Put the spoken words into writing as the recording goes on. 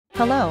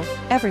Hello,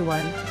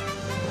 everyone.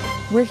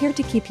 We're here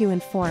to keep you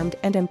informed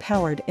and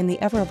empowered in the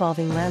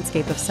ever-evolving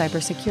landscape of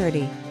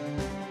cybersecurity.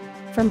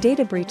 From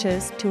data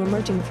breaches to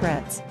emerging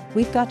threats,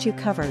 we've got you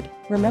covered.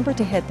 Remember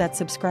to hit that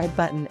subscribe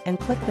button and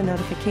click the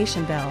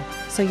notification bell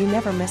so you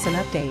never miss an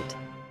update.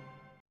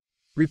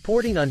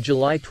 Reporting on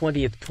July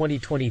 20,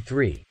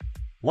 2023,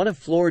 one of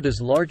Florida's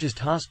largest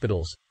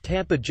hospitals,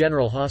 Tampa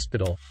General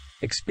Hospital,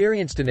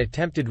 experienced an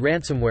attempted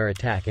ransomware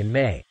attack in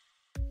May.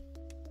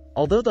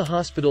 Although the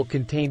hospital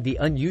contained the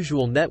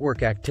unusual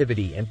network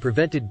activity and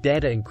prevented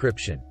data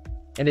encryption,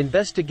 an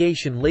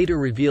investigation later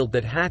revealed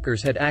that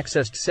hackers had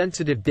accessed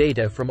sensitive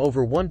data from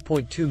over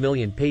 1.2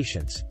 million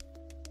patients.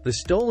 The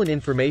stolen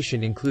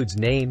information includes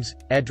names,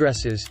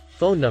 addresses,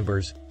 phone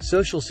numbers,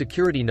 social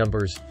security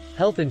numbers,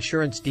 health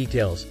insurance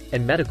details,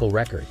 and medical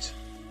records.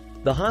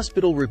 The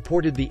hospital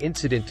reported the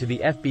incident to the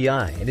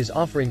FBI and is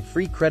offering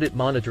free credit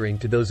monitoring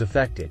to those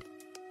affected.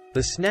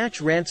 The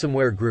Snatch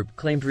ransomware group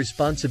claimed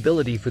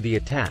responsibility for the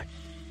attack,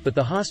 but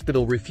the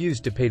hospital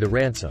refused to pay the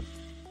ransom.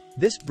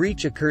 This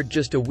breach occurred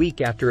just a week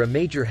after a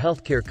major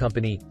healthcare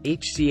company,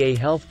 HCA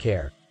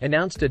Healthcare,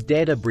 announced a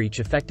data breach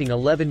affecting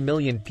 11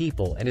 million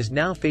people and is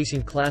now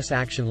facing class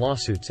action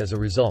lawsuits as a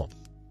result.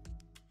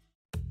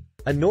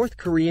 A North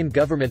Korean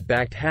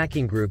government-backed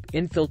hacking group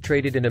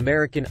infiltrated an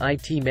American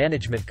IT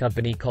management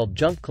company called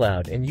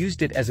JumpCloud and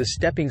used it as a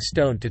stepping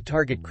stone to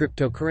target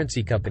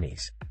cryptocurrency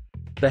companies.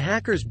 The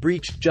hackers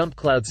breached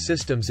JumpCloud's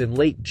systems in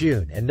late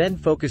June and then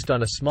focused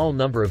on a small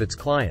number of its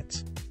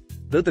clients.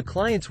 Though the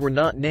clients were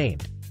not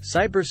named,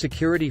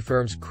 cybersecurity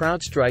firms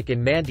CrowdStrike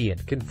and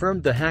Mandiant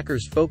confirmed the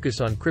hackers'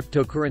 focus on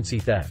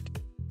cryptocurrency theft.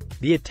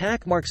 The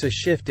attack marks a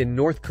shift in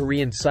North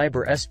Korean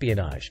cyber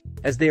espionage,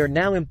 as they are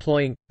now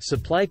employing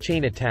supply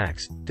chain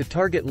attacks to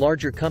target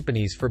larger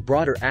companies for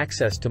broader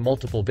access to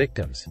multiple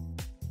victims.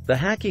 The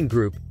hacking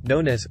group,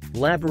 known as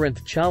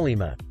Labyrinth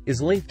Chalima,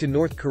 is linked to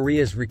North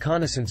Korea's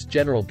Reconnaissance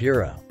General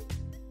Bureau.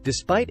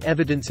 Despite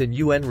evidence and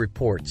UN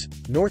reports,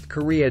 North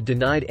Korea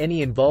denied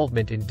any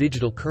involvement in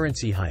digital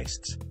currency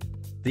heists.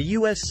 The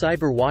U.S.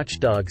 cyber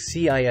watchdog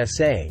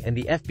CISA and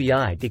the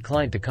FBI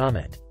declined to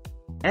comment.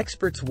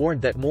 Experts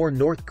warned that more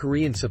North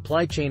Korean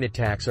supply chain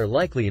attacks are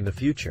likely in the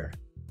future.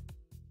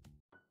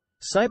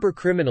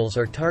 Cybercriminals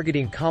are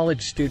targeting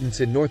college students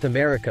in North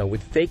America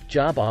with fake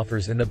job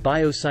offers in the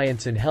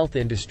bioscience and health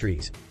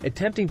industries,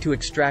 attempting to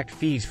extract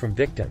fees from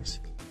victims.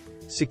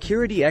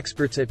 Security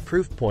experts at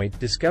Proofpoint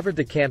discovered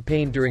the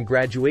campaign during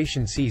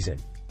graduation season,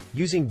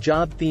 using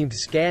job-themed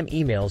scam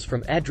emails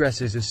from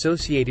addresses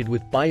associated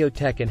with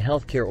biotech and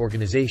healthcare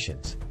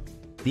organizations.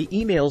 The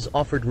emails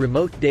offered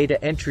remote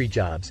data entry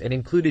jobs and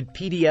included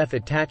PDF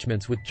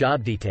attachments with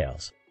job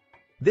details.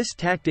 This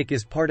tactic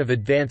is part of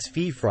advance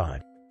fee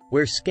fraud,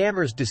 where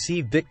scammers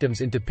deceive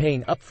victims into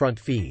paying upfront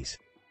fees.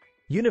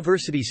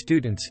 University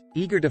students,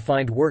 eager to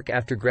find work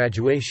after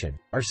graduation,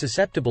 are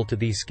susceptible to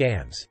these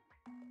scams.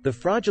 The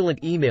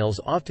fraudulent emails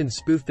often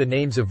spoof the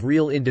names of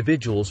real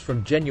individuals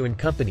from genuine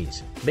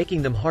companies,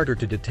 making them harder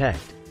to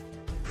detect.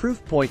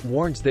 Proofpoint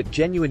warns that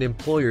genuine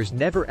employers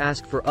never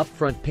ask for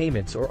upfront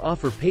payments or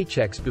offer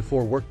paychecks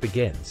before work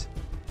begins.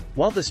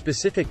 While the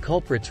specific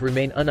culprits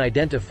remain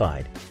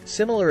unidentified,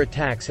 similar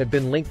attacks have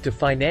been linked to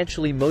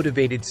financially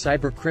motivated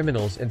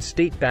cybercriminals and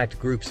state-backed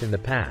groups in the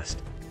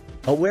past.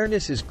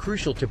 Awareness is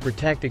crucial to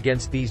protect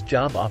against these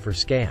job offer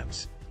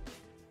scams.